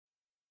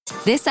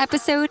This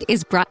episode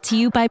is brought to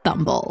you by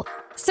Bumble.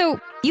 So,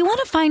 you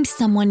want to find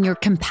someone you're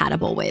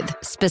compatible with,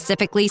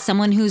 specifically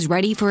someone who's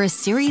ready for a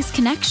serious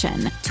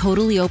connection,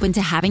 totally open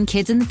to having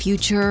kids in the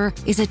future,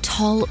 is a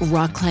tall,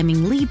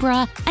 rock-climbing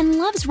Libra, and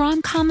loves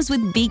rom-coms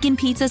with vegan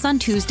pizzas on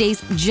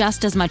Tuesdays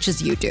just as much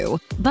as you do.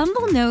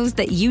 Bumble knows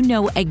that you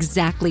know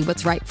exactly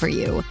what's right for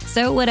you.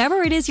 So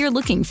whatever it is you're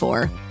looking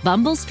for,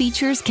 Bumble's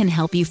features can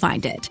help you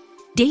find it.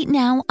 Date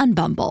now on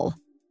Bumble.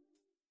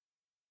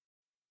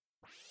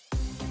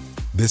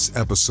 This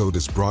episode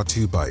is brought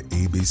to you by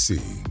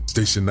ABC.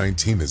 Station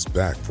 19 is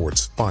back for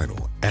its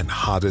final and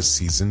hottest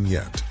season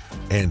yet.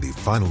 Andy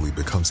finally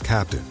becomes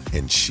captain,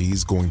 and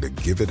she's going to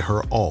give it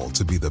her all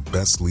to be the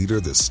best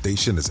leader the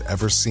station has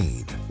ever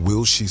seen.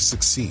 Will she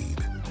succeed?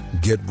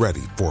 Get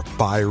ready for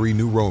fiery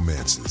new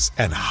romances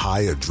and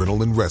high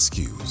adrenaline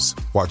rescues.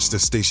 Watch the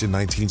Station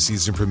 19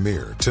 season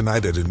premiere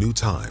tonight at a new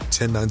time,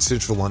 10/9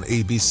 Central on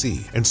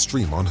ABC and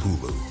stream on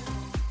Hulu.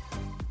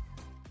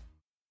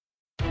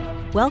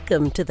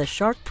 Welcome to the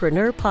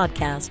Sharkpreneur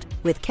Podcast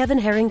with Kevin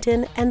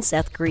Harrington and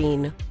Seth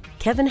Green.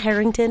 Kevin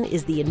Harrington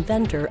is the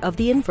inventor of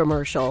the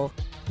infomercial,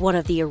 one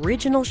of the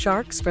original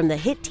sharks from the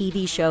hit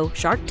TV show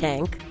Shark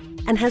Tank,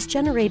 and has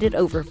generated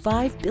over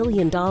 $5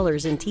 billion in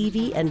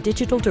TV and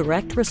digital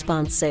direct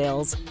response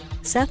sales.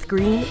 Seth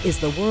Green is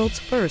the world's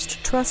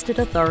first trusted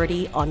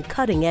authority on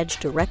cutting-edge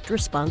direct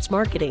response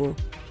marketing,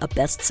 a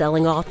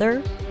best-selling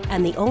author,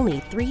 and the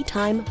only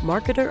 3-time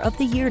Marketer of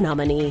the Year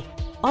nominee.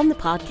 On the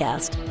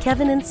podcast,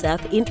 Kevin and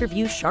Seth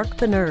interview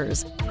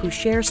sharkpreneurs who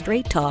share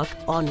straight talk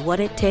on what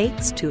it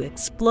takes to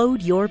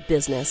explode your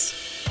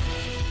business.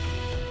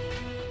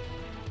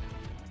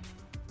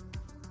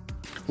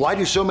 Why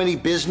do so many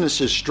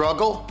businesses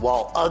struggle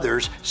while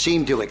others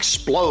seem to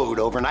explode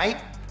overnight?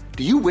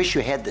 Do you wish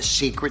you had the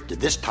secret to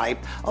this type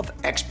of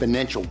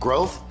exponential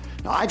growth?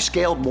 Now, I've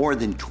scaled more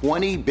than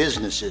 20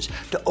 businesses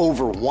to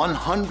over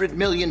 $100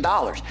 million,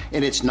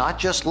 and it's not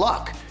just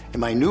luck. In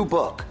my new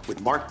book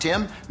with Mark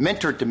Tim,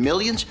 Mentor to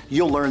Millions,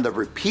 you'll learn the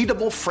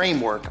repeatable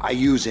framework I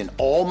use in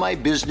all my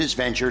business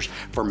ventures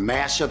for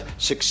massive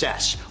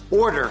success.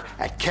 Order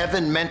at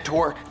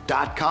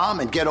kevinmentor.com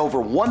and get over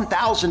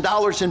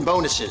 $1,000 in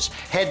bonuses.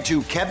 Head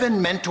to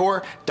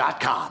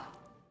kevinmentor.com.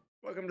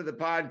 Welcome to the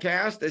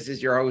podcast. This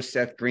is your host,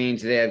 Seth Green.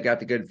 Today, I've got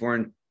the good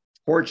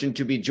fortune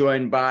to be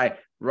joined by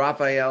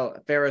Rafael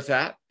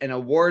Ferrazat, an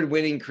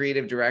award-winning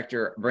creative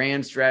director,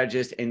 brand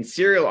strategist, and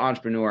serial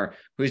entrepreneur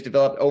who's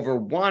developed over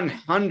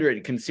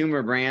 100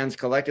 consumer brands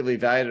collectively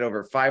valued at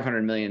over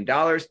 $500 million.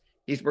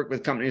 He's worked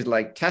with companies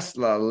like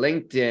Tesla,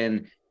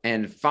 LinkedIn,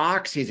 and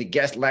Fox. He's a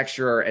guest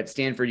lecturer at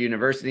Stanford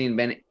University and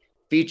been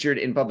featured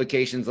in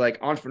publications like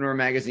Entrepreneur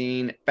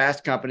Magazine,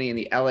 Fast Company, and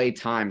the LA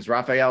Times.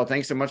 Rafael,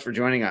 thanks so much for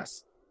joining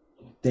us.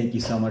 Thank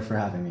you so much for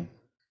having me.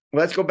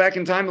 Let's go back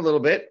in time a little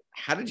bit.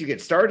 How did you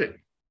get started?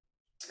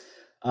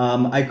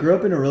 I grew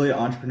up in a really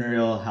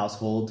entrepreneurial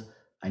household.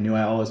 I knew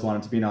I always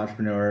wanted to be an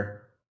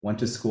entrepreneur, went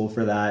to school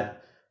for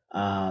that,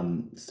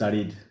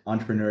 studied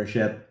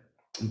entrepreneurship,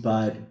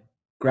 but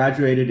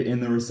graduated in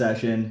the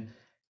recession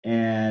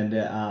and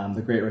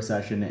the Great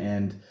Recession.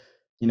 And,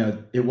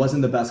 it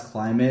wasn't the best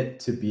climate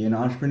to be an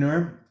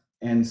entrepreneur.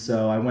 And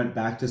so I went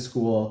back to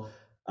school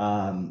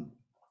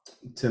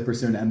to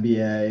pursue an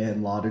MBA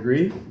and law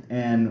degree.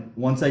 And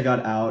once I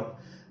got out,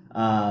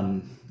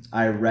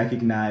 I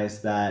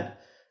recognized that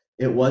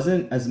it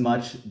wasn't as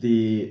much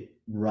the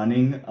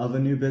running of a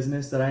new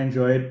business that I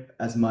enjoyed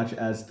as much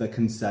as the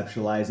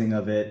conceptualizing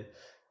of it,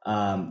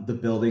 the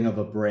building of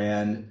a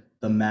brand,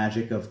 the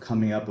magic of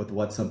coming up with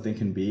what something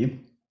can be,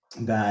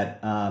 that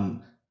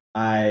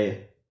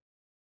I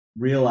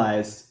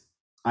realized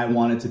I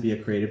wanted to be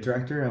a creative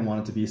director. I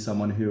wanted to be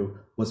someone who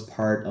was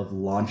part of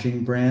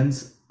launching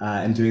brands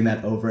and doing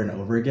that over and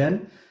over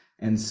again.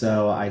 And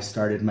so I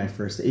started my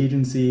first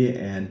agency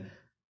and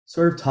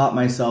sort of taught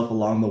myself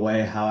along the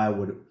way how I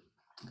would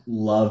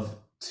love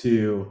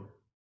to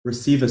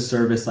receive a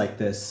service like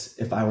this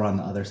if I were on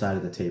the other side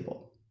of the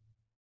table.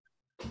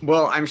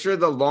 Well, I'm sure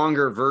the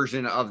longer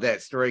version of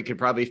that story could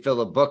probably fill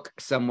a book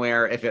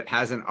somewhere if it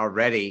hasn't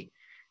already.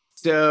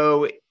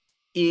 So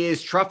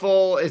is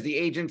Truffle, is the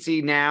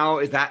agency now,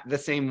 is that the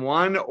same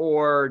one,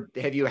 or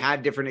have you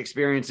had different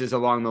experiences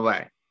along the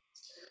way?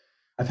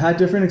 I've had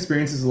different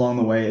experiences along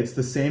the way. It's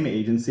the same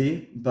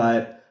agency,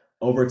 but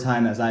over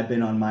time, as I've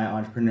been on my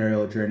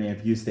entrepreneurial journey,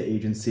 I've used the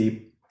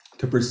agency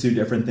to pursue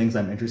different things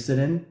I'm interested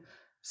in.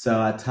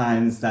 So at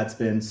times that's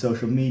been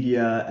social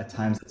media, at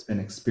times it's been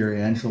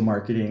experiential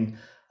marketing,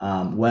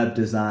 web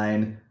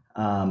design.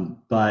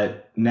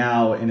 But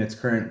now in its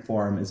current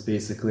form is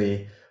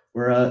basically,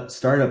 we're a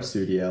startup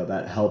studio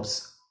that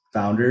helps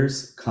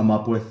founders come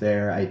up with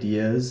their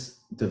ideas,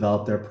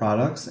 develop their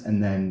products,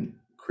 and then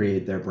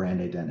create their brand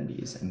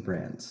identities and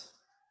brands.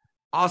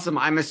 Awesome.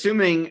 I'm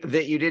assuming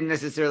that you didn't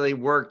necessarily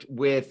work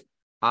with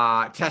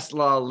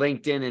Tesla,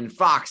 LinkedIn, and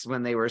Fox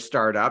when they were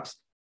startups.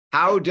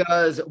 How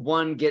does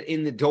one get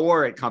in the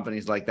door at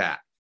companies like that?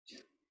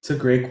 It's a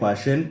great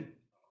question.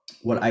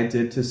 What I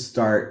did to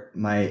start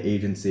my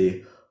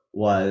agency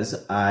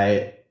was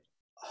I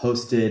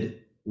hosted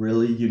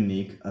really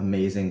unique,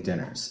 amazing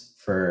dinners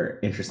for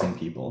interesting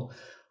people.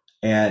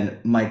 And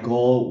my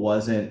goal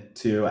wasn't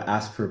to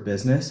ask for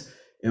business.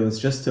 It was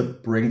just to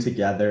bring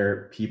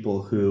together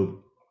people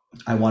who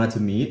I wanted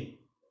to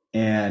meet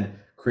and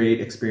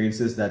create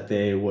experiences that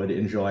they would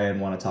enjoy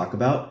and want to talk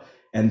about.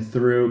 And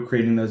through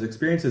creating those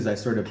experiences, I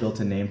sort of built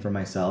a name for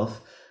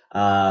myself.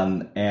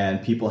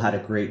 And people had a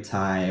great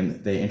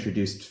time. They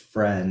introduced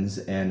friends.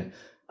 And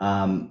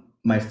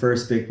my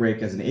first big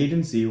break as an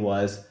agency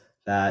was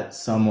that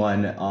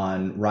someone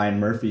on Ryan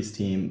Murphy's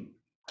team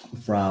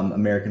from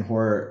American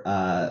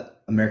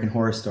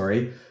Horror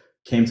Story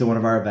came to one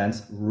of our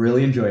events,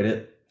 really enjoyed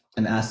it,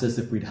 and asked us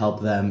if we'd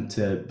help them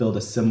to build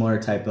a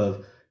similar type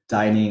of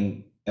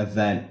dining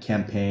event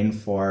campaign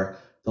for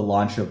the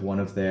launch of one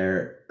of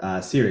their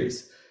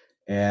series.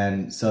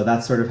 And so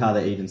that's sort of how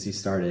the agency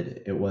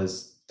started. It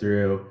was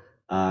through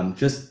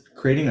just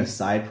creating a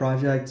side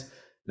project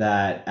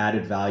that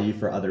added value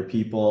for other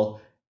people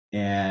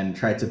and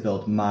tried to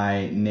build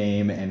my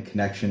name and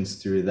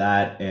connections through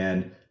that.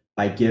 And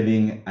by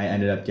giving, I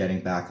ended up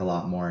getting back a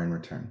lot more in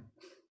return.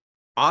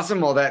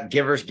 Awesome. Well, that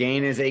giver's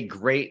gain is a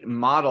great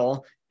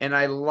model. And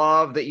I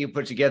love that you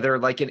put together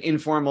like an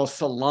informal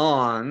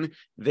salon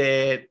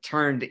that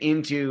turned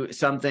into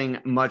something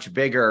much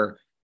bigger.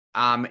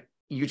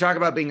 You talk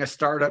about being a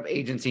startup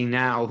agency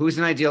now. Who's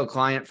an ideal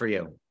client for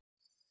you?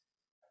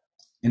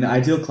 An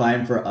ideal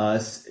client for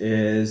us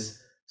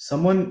is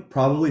someone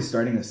probably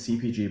starting a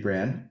CPG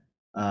brand,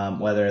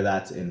 whether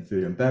that's in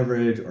food and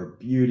beverage or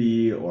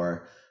beauty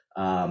or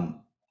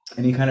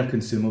any kind of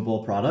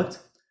consumable product,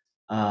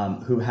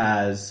 who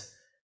has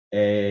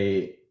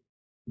a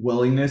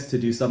willingness to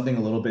do something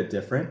a little bit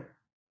different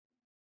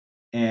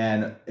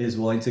and is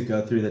willing to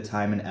go through the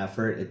time and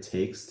effort it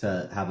takes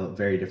to have a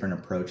very different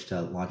approach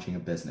to launching a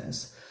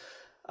business.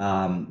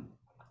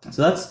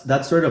 So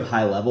that's sort of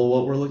high level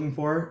what we're looking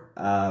for.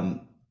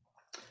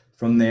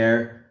 From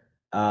there,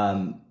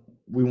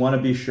 we want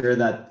to be sure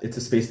that it's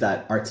a space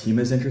that our team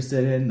is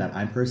interested in, that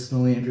I'm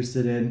personally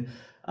interested in,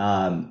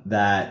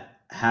 that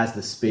has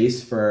the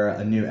space for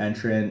a new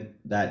entrant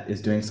that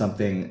is doing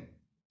something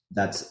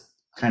that's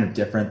kind of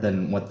different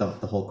than what the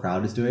whole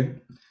crowd is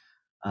doing.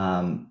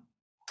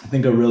 I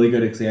think a really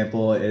good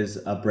example is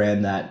a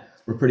brand that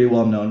we're pretty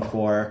well known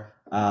for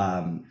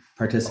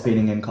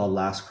participating in called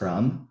Last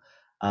Crumb,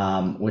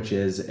 which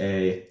is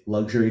a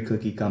luxury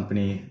cookie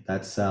company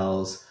that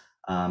sells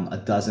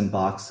a dozen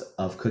box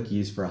of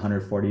cookies for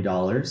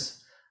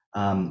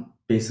 $140.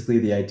 Basically,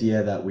 the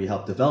idea that we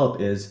help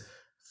develop is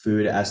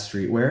food as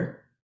streetwear,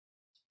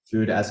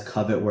 food as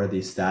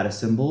covet-worthy status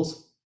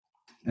symbols.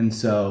 And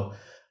so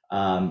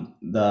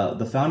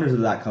the founders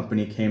of that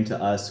company came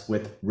to us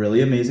with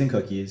really amazing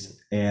cookies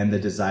and the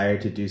desire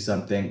to do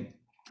something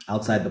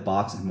outside the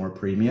box and more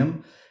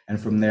premium.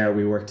 And from there,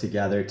 we worked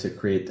together to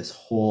create this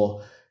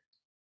whole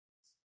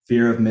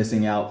fear of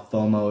missing out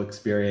FOMO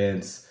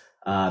experience,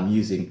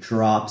 using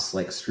drops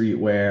like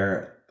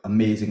streetwear,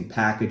 amazing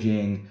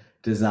packaging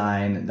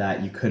design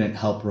that you couldn't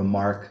help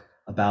remark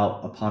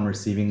about upon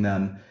receiving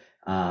them,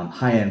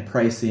 high-end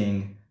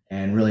pricing,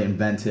 and really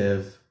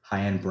inventive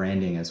high-end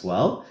branding as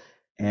well.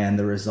 And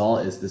the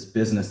result is this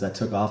business that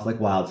took off like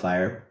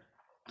wildfire,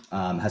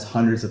 has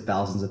hundreds of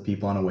thousands of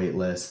people on a wait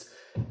list,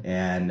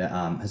 and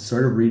has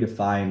sort of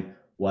redefined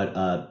what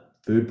a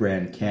food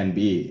brand can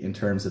be in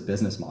terms of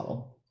business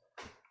model.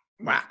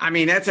 Wow. I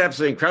mean, that's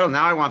absolutely incredible.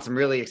 Now I want some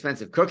really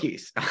expensive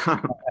cookies.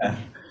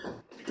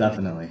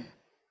 Definitely.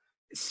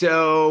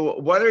 So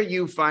what are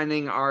you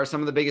finding are some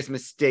of the biggest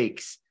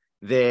mistakes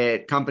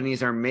that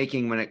companies are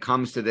making when it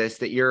comes to this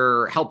that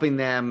you're helping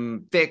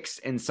them fix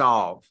and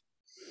solve?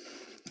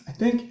 I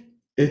think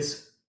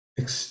it's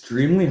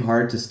extremely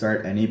hard to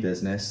start any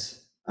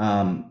business.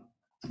 And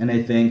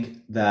I think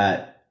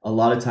that a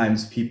lot of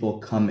times people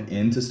come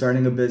into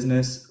starting a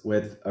business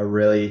with a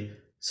really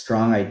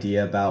strong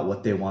idea about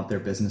what they want their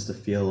business to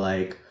feel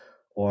like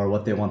or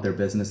what they want their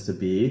business to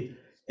be.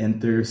 And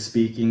through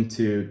speaking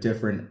to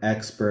different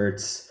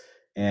experts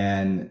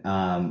and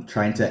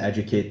trying to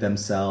educate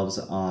themselves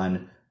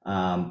on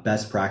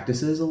best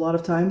practices, a lot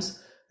of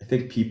times, I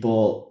think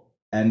people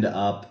end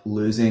up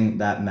losing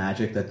that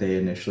magic that they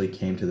initially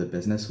came to the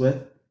business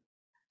with.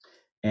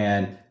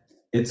 And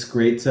it's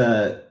great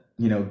to,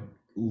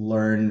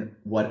 learn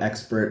what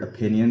expert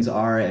opinions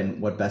are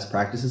and what best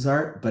practices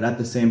are. But at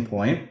the same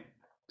point,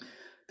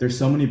 there's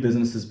so many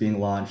businesses being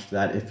launched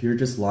that if you're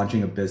just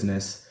launching a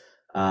business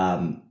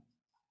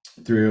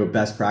through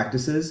best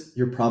practices,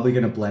 you're probably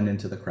going to blend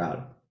into the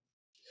crowd.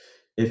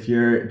 If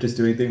you're just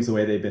doing things the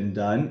way they've been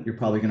done, you're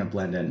probably going to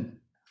blend in.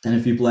 And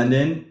if you blend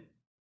in,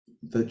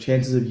 the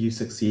chances of you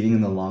succeeding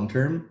in the long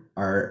term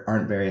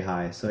aren't very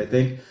high. So I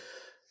think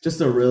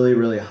just a really,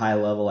 really high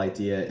level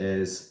idea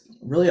is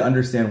really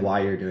understand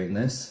why you're doing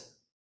this,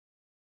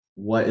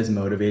 what is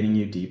motivating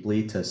you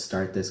deeply to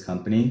start this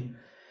company,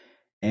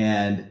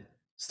 and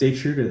stay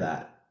true to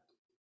that.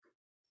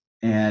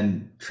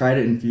 And try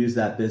to infuse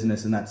that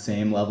business in that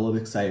same level of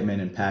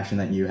excitement and passion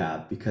that you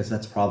have, because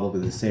that's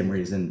probably the same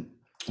reason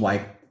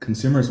why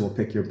consumers will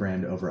pick your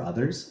brand over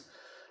others.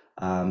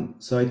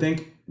 So I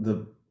think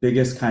the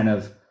biggest kind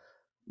of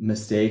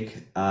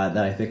mistake that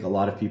I think a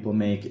lot of people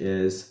make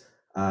is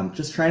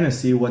just trying to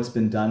see what's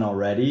been done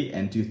already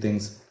and do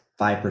things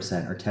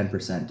 5% or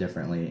 10%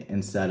 differently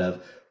instead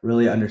of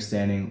really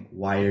understanding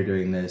why you're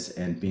doing this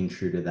and being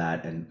true to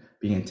that and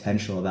being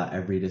intentional about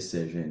every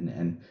decision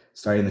and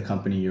starting the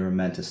company you were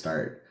meant to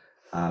start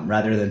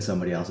rather than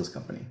somebody else's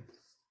company.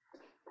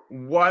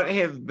 What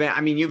have been,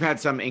 I mean, you've had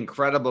some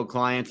incredible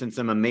clients and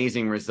some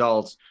amazing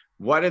results.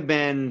 What have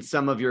been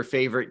some of your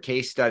favorite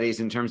case studies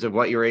in terms of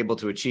what you're able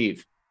to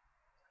achieve?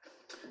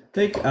 I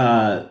think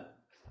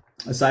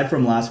aside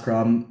from Last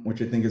Crumb,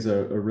 which I think is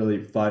a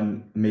really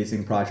fun,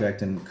 amazing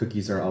project, and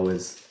cookies are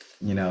always,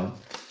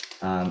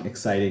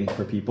 exciting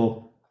for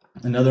people.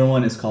 Another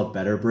one is called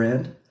Better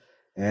Brand.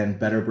 And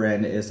Better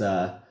Brand is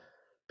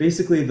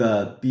basically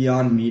the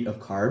Beyond Meat of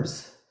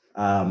carbs.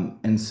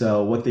 And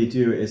so what they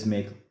do is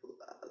make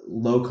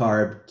low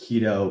carb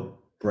keto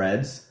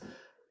breads.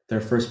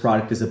 Their first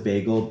product is a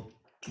bagel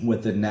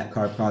with a net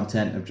carb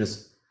content of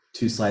just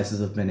 2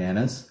 slices of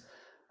bananas.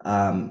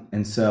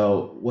 And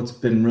so what's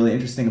been really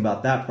interesting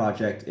about that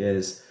project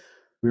is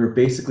we were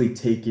basically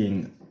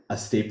taking a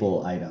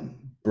staple item,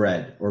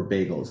 bread or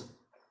bagels,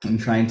 and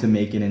trying to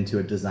make it into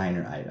a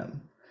designer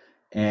item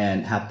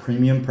and have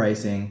premium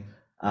pricing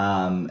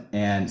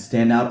and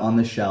stand out on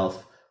the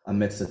shelf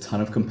amidst a ton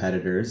of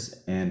competitors.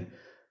 And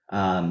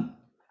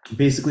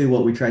basically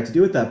what we tried to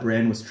do with that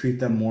brand was treat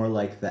them more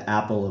like the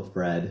Apple of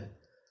bread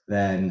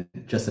than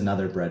just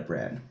another bread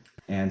brand.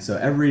 And so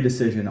every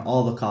decision,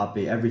 all the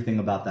copy, everything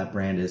about that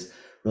brand is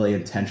really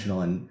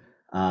intentional. And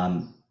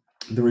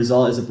the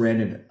result is a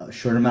brand in a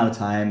short amount of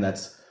time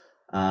that's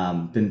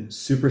been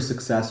super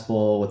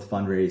successful with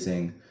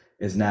fundraising,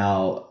 is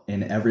now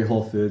in every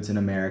Whole Foods in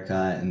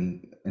America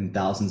and in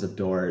thousands of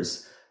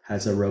doors,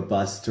 has a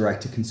robust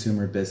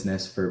direct-to-consumer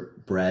business for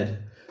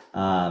bread.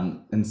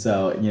 And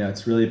so,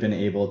 it's really been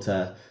able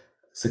to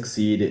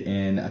succeed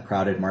in a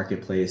crowded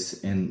marketplace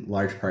in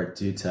large part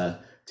due to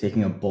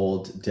taking a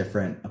bold,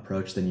 different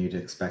approach than you'd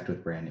expect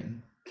with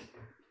branding.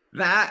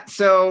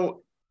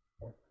 So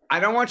I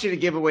don't want you to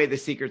give away the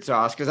secret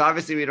sauce because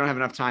obviously we don't have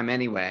enough time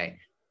anyway,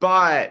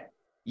 but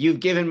you've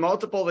given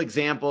multiple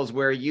examples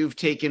where you've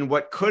taken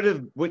what could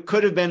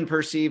have been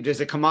perceived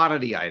as a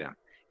commodity item,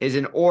 is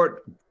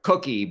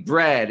cookie,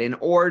 bread, an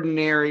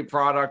ordinary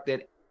product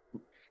that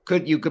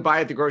you could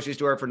buy at the grocery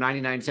store for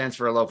 99 cents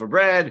for a loaf of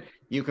bread.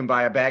 You can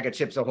buy a bag of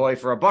Chips Ahoy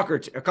for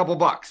a couple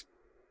bucks.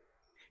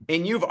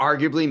 And you've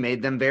arguably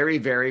made them very,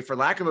 very, for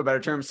lack of a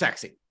better term,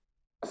 sexy,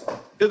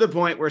 to the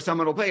point where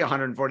someone will pay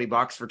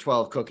 $140 for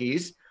 12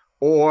 cookies,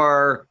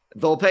 or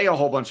they'll pay a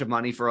whole bunch of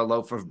money for a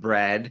loaf of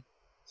bread.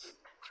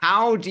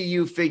 How do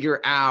you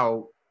figure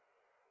out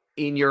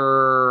in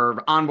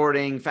your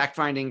onboarding,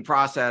 fact-finding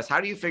process, how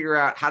do you figure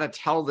out how to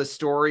tell the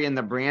story and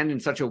the brand in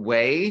such a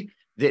way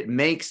that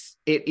makes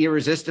it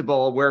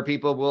irresistible, where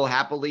people will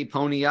happily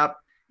pony up,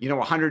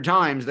 100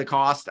 times the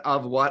cost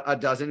of what a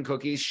dozen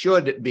cookies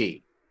should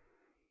be?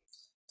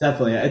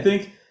 Definitely. I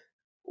think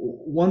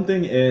one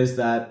thing is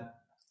that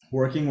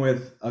working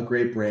with a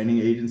great branding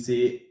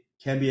agency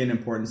can be an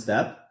important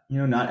step.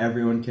 Not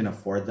everyone can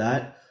afford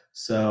that.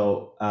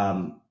 So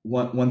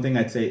one thing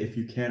I'd say, if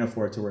you can't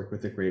afford to work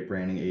with a great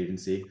branding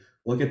agency,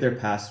 look at their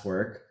past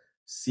work,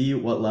 see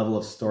what level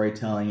of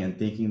storytelling and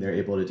thinking they're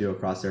able to do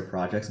across their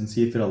projects, and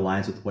see if it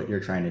aligns with what you're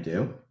trying to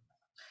do.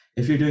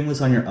 If you're doing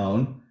this on your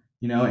own,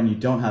 and you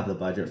don't have the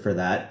budget for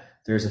that,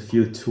 there's a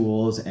few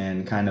tools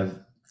and kind of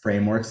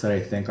frameworks that I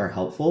think are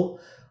helpful.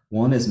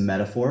 One is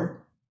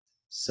metaphor.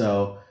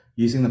 So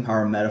using the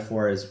power of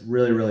metaphor is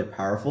really, really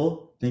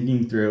powerful.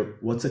 Thinking through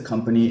what's a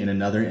company in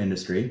another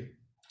industry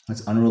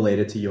that's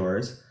unrelated to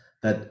yours,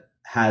 that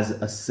has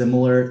a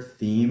similar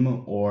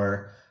theme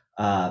or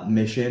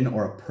mission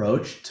or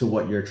approach to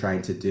what you're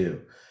trying to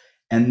do.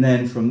 And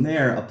then from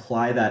there,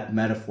 apply that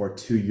metaphor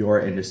to your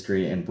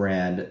industry and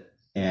brand.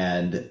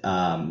 And,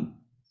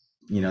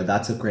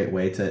 that's a great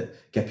way to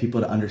get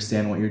people to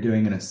understand what you're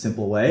doing in a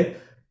simple way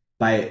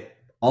by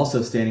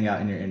also standing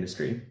out in your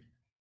industry.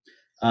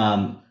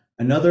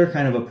 Another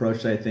kind of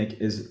approach that I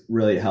think is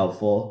really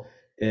helpful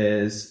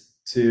is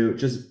to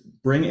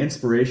just bring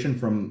inspiration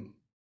from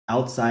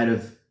outside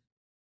of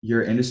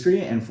your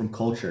industry and from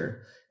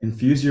culture.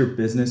 Infuse your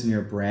business and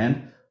your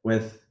brand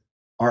with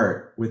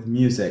art, with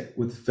music,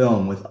 with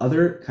film, with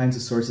other kinds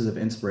of sources of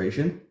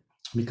inspiration,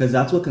 because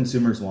that's what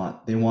consumers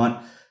want. They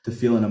want to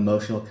feel an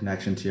emotional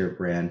connection to your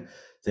brand.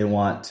 They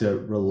want to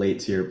relate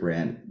to your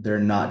brand. They're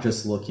not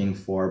just looking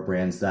for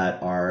brands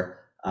that are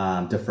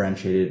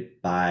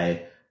differentiated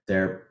by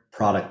their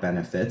product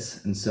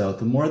benefits. And so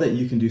the more that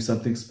you can do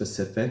something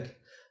specific,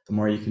 the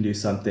more you can do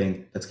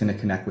something that's going to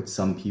connect with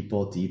some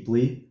people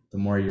deeply, the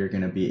more you're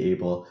going to be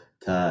able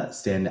to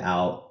stand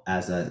out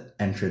as an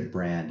entrant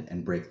brand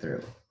and break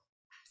through.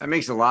 That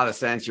makes a lot of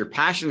sense. Your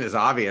passion is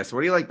obvious. What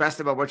do you like best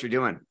about what you're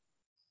doing?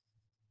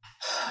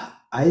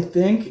 I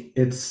think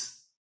it's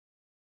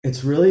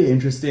really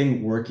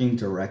interesting working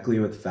directly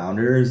with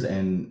founders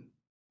and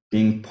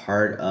being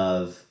part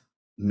of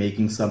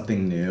making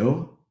something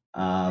new.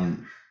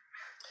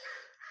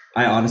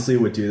 I honestly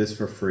would do this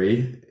for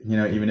free.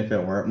 Even if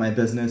it weren't my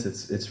business,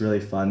 it's really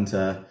fun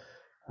to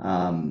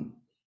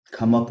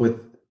come up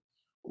with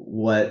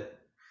what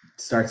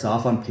starts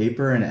off on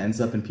paper and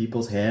ends up in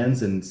people's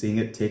hands and seeing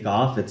it take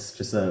off. It's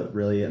just a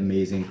really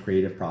amazing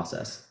creative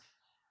process.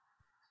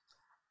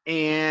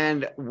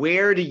 And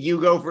where do you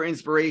go for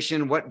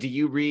inspiration? What do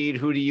you read?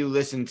 Who do you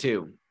listen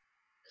to?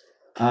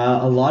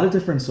 A lot of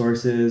different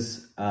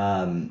sources.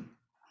 I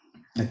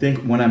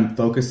think when I'm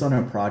focused on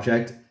a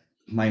project,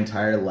 my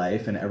entire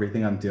life and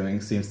everything I'm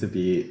doing seems to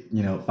be,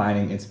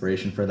 finding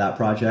inspiration for that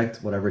project,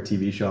 whatever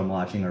TV show I'm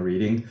watching or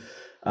reading.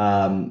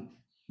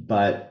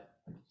 But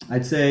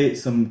I'd say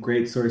some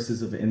great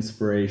sources of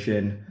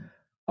inspiration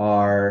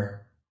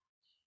are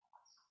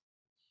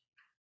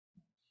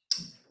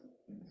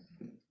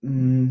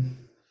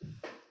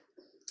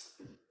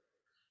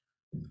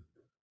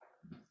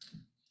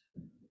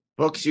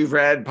books you've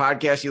read,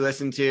 podcasts you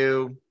listen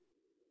to.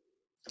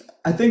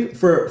 I think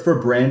for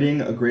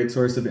branding, a great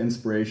source of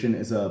inspiration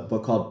is a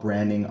book called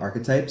Branding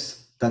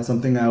Archetypes. That's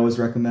something I always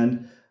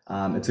recommend.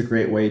 It's a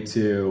great way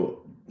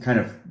to kind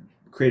of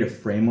create a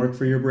framework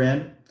for your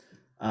brand.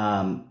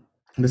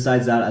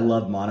 Besides that, I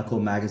love Monocle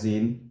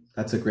Magazine.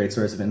 That's a great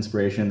source of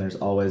inspiration. There's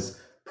always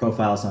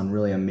profiles on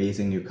really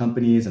amazing new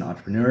companies and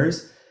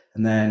entrepreneurs.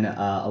 And then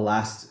a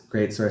last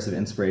great source of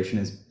inspiration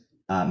is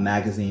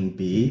Magazine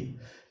B.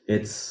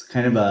 It's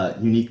kind of a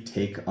unique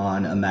take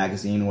on a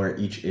magazine where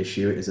each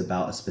issue is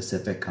about a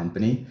specific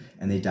company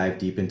and they dive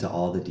deep into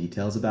all the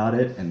details about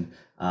it. And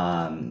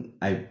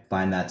I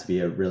find that to be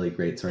a really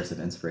great source of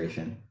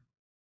inspiration.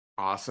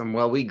 Awesome.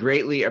 Well, we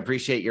greatly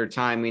appreciate your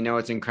time. We know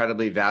it's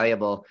incredibly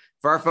valuable.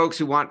 For our folks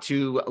who want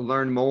to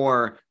learn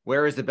more,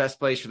 where is the best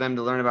place for them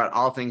to learn about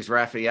all things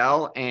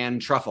Raphael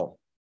and Truffle?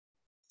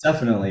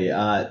 Definitely.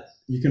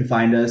 You can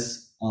find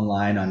us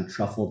online on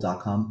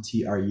truffle.com,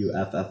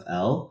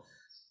 TRUFFL,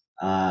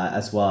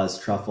 as well as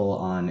Truffle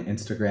on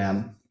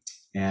Instagram.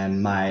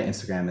 And my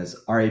Instagram is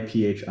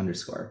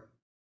RAPH_.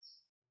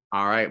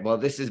 All right. Well,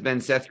 this has been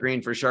Seth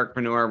Green for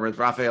Sharkpreneur with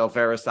Raphael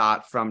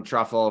Farasat from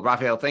Truffle.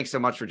 Raphael, thanks so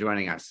much for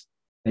joining us.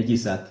 Thank you,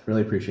 Seth.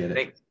 Really appreciate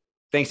it.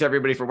 Thanks,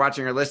 everybody, for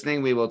watching or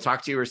listening. We will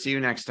talk to you or see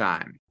you next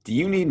time. Do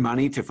you need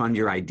money to fund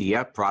your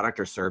idea, product,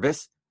 or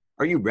service?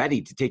 Are you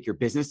ready to take your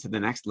business to the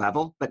next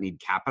level, but need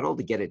capital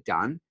to get it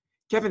done?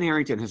 Kevin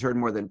Harrington has heard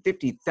more than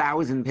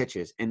 50,000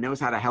 pitches and knows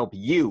how to help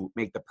you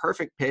make the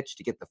perfect pitch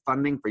to get the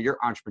funding for your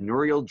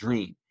entrepreneurial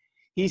dream.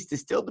 He's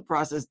distilled the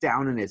process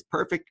down in his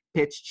perfect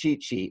pitch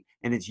cheat sheet,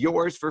 and it's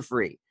yours for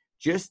free.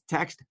 Just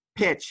text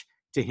PITCH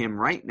to him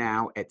right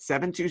now at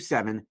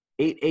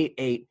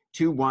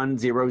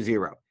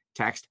 727-888-2100.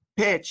 Text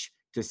PITCH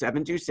to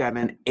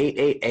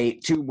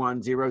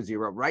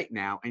 727-888-2100 right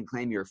now and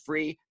claim your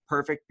free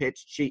perfect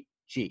pitch cheat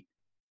sheet.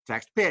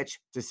 Text PITCH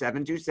to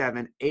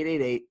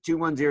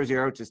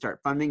 727-888-2100 to start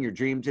funding your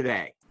dream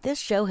today. This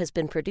show has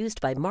been produced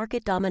by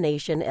Market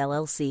Domination,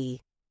 LLC.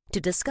 To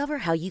discover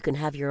how you can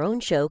have your own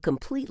show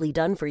completely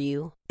done for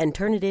you and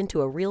turn it into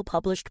a real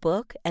published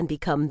book and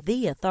become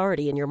the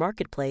authority in your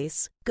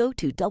marketplace, go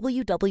to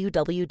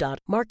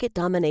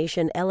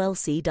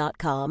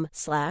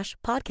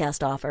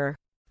www.marketdominationllc.com/podcast offer.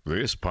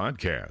 This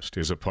podcast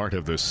is a part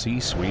of the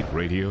C-Suite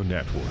Radio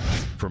Network.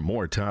 For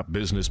more top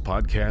business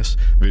podcasts,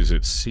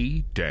 visit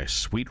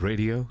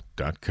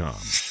c-suiteradio.com.